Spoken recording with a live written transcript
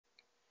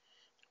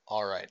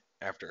Alright,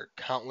 after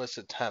countless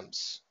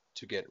attempts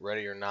to get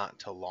Ready or Not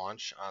to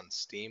launch on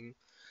Steam,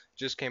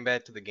 just came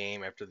back to the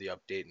game after the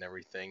update and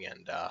everything,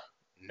 and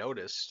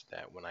noticed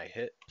that when I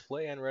hit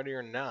play on Ready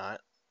or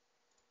Not,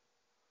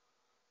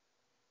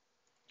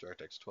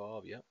 DirectX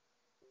 12,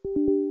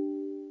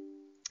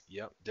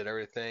 yep, did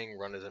everything,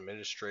 run as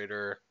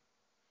administrator,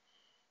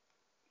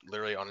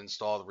 literally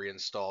uninstalled,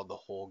 reinstalled the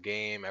whole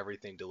game,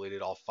 everything,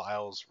 deleted all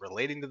files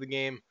relating to the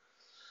game,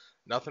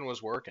 nothing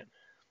was working.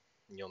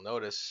 And you'll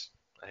notice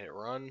I hit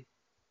run,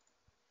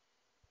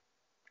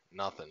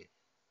 nothing.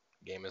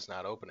 Game is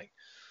not opening.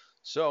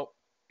 So,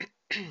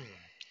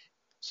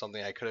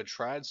 something I could have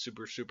tried,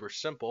 super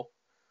simple,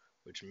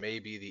 which may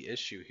be the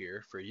issue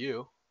here for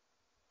you,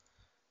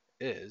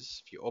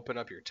 is if you open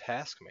up your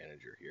task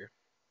manager here,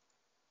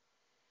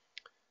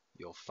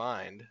 you'll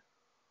find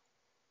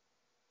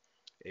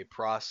a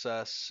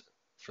process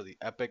for the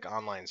Epic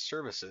Online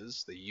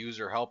Services, the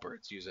user helper.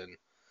 It's using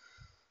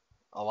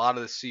a lot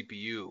of the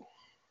CPU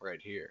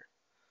right here.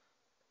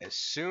 As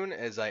soon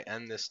as I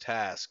end this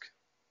task,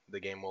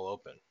 the game will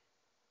open.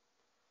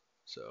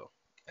 So,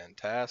 end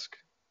task,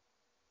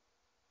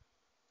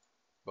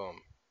 boom,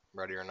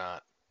 Ready or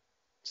Not,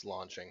 it's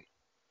launching.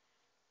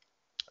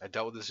 I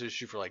dealt with this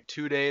issue for like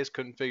 2 days,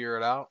 couldn't figure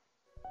it out.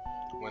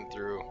 Went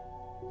through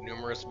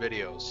numerous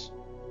videos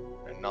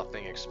and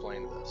nothing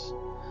explained this.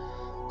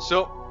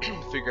 So,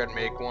 figured I'd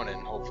make one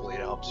and hopefully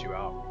it helps you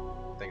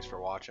out. Thanks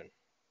for watching.